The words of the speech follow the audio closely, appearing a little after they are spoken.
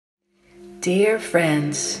Dear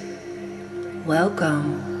friends,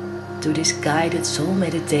 welcome to this guided soul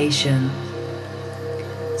meditation.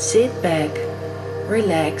 Sit back,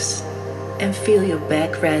 relax, and feel your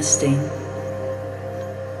back resting.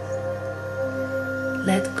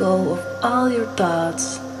 Let go of all your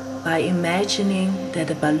thoughts by imagining that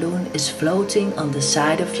a balloon is floating on the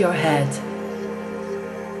side of your head.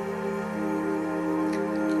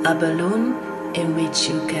 A balloon in which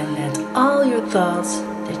you can let all your thoughts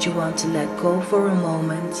that you want to let go for a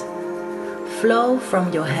moment flow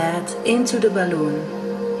from your head into the balloon.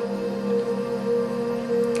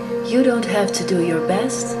 You don't have to do your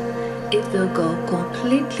best, it will go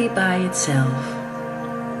completely by itself.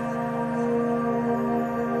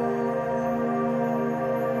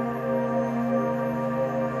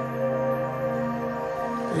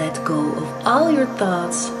 Let go of all your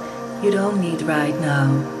thoughts you don't need right now.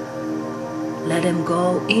 Let them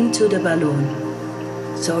go into the balloon,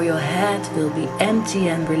 so your head will be empty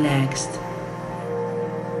and relaxed.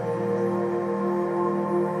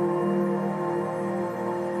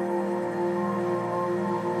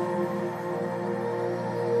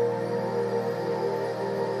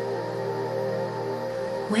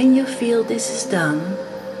 When you feel this is done,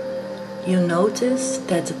 you notice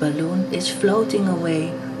that the balloon is floating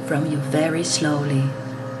away from you very slowly.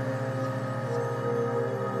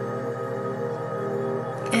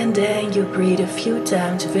 And then you breathe a few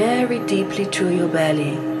times very deeply through your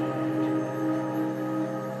belly.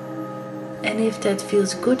 And if that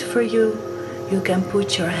feels good for you, you can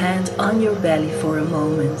put your hand on your belly for a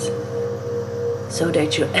moment, so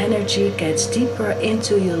that your energy gets deeper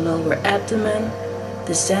into your lower abdomen,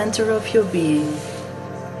 the center of your being.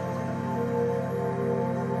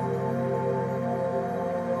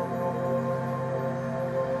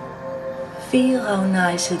 Feel how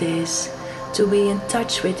nice it is to be in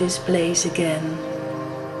touch with this place again,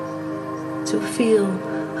 to feel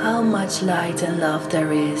how much light and love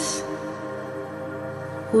there is,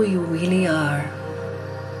 who you really are.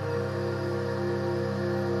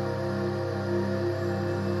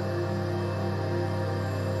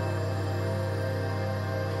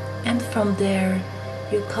 And from there,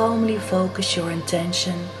 you calmly focus your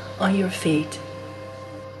attention on your feet,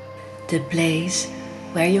 the place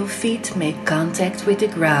where your feet make contact with the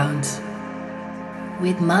ground,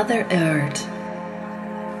 with Mother Earth,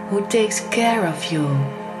 who takes care of you,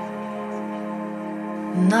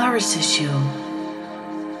 nourishes you,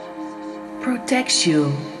 protects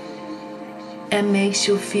you, and makes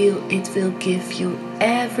you feel it will give you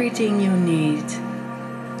everything you need,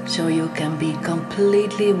 so you can be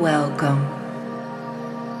completely welcome.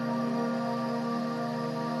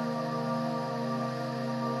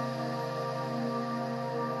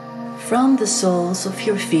 From the soles of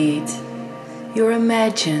your feet, you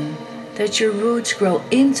imagine that your roots grow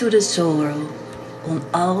into the soil on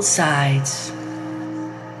all sides.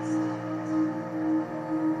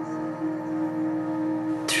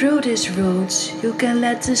 Through these roots, you can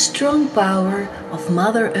let the strong power of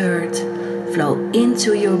Mother Earth flow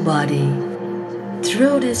into your body.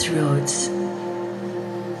 Through these roots,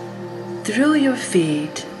 through your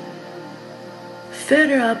feet,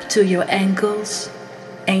 further up to your ankles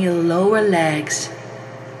and your lower legs.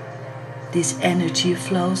 This energy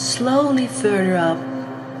flows slowly further up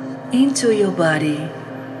into your body,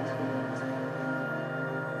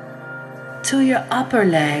 to your upper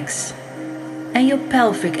legs and your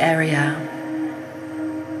pelvic area,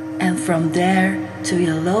 and from there to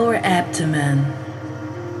your lower abdomen,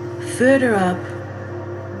 further up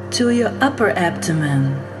to your upper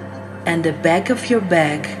abdomen and the back of your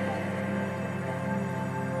back,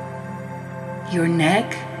 your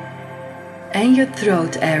neck and your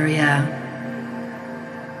throat area.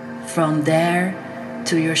 From there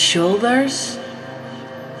to your shoulders,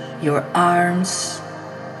 your arms,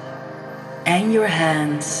 and your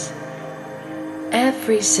hands.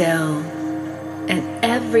 Every cell and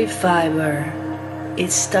every fiber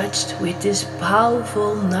is touched with this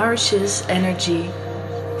powerful, nourishes energy,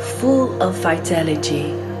 full of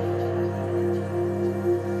vitality.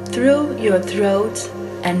 Through your throat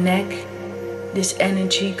and neck, this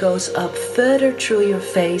energy goes up further through your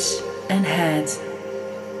face and head.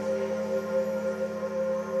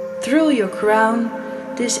 Through your crown,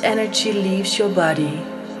 this energy leaves your body.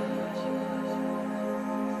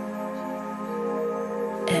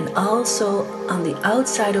 And also on the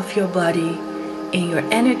outside of your body, in your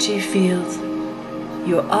energy field,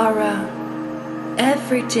 your aura,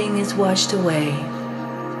 everything is washed away.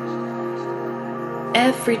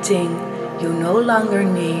 Everything you no longer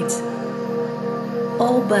need,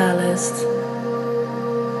 all ballast,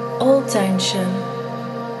 all tension,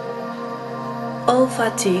 all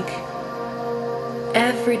fatigue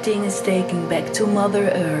everything is taken back to Mother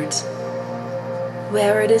Earth,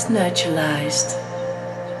 where it is naturalized,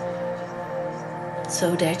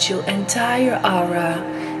 so that your entire aura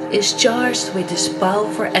is charged with this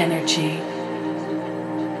powerful energy.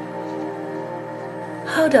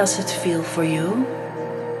 How does it feel for you?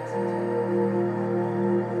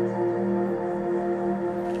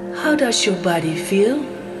 How does your body feel?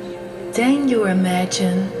 Then you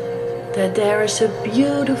imagine that there is a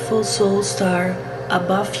beautiful soul star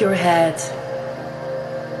above your head.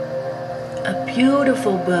 A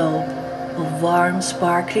beautiful bulb of warm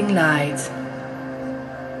sparkling light.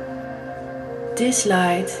 This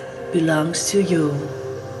light belongs to you,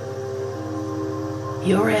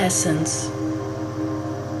 your essence,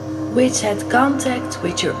 which had contact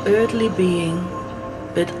with your earthly being,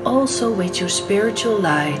 but also with your spiritual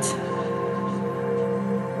light.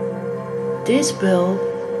 This bulb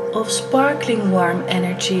of sparkling warm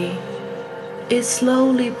energy is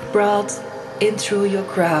slowly brought in through your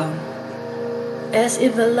crown, as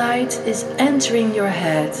if a light is entering your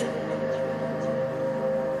head.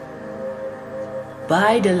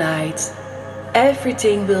 By the light,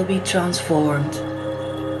 everything will be transformed.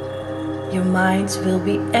 Your mind will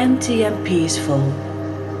be empty and peaceful.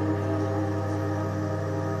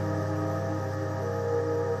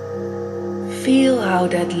 Feel how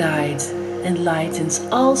that light enlightens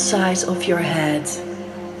all sides of your head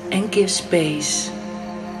and gives space,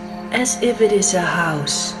 as if it is a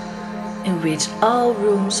house in which all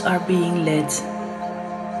rooms are being lit,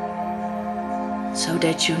 so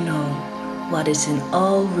that you know what is in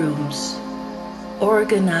all rooms,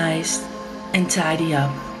 organized and tidy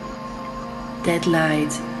up. That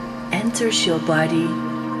light enters your body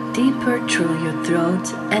deeper through your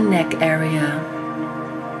throat and neck area.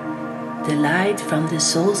 The light from the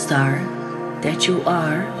soul star that you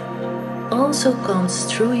are also comes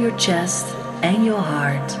through your chest and your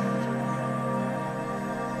heart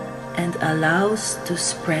and allows to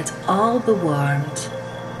spread all the warmth,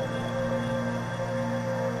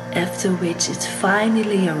 after which it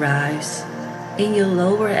finally arrives in your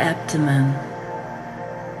lower abdomen,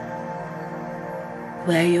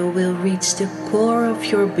 where you will reach the core of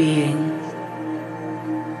your being,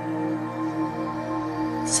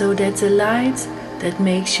 so that the light that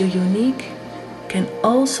makes you unique can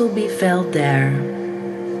also be felt there.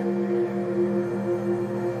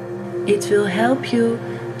 It will help you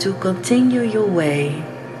to continue your way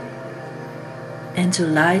and to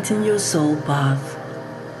lighten your soul path.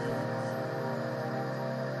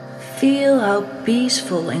 Feel how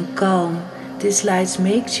peaceful and calm this light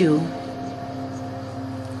makes you.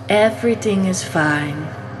 Everything is fine.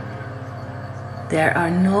 There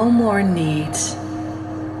are no more needs.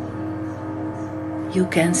 You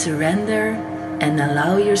can surrender and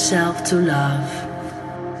allow yourself to love.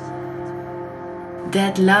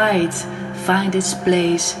 That light finds its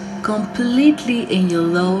place completely in your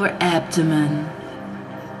lower abdomen,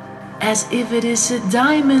 as if it is a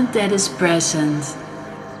diamond that is present,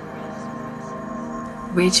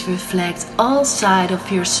 which reflects all sides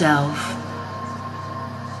of yourself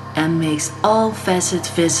and makes all facets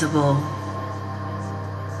visible.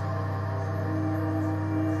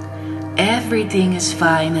 Everything is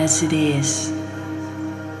fine as it is.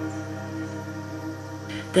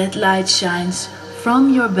 That light shines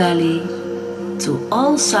from your belly to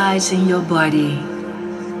all sides in your body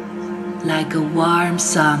like a warm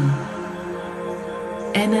sun,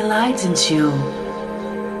 and enlightens you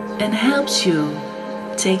and helps you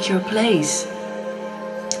take your place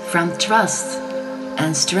from trust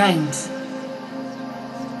and strength.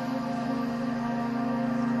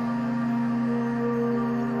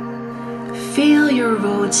 Feel your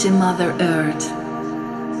roots in Mother Earth,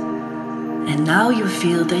 and now you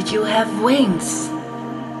feel that you have wings.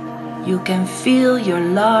 You can feel your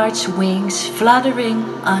large wings fluttering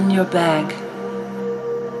on your back.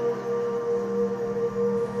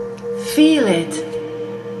 Feel it.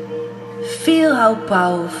 Feel how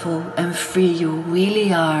powerful and free you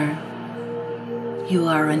really are. You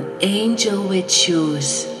are an angel with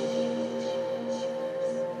shoes.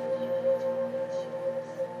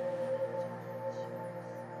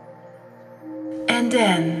 And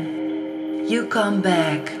then you come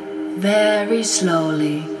back very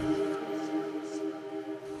slowly.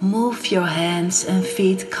 Move your hands and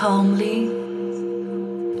feet calmly,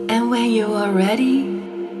 and when you are ready,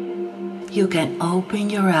 you can open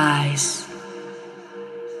your eyes.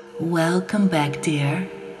 Welcome back, dear.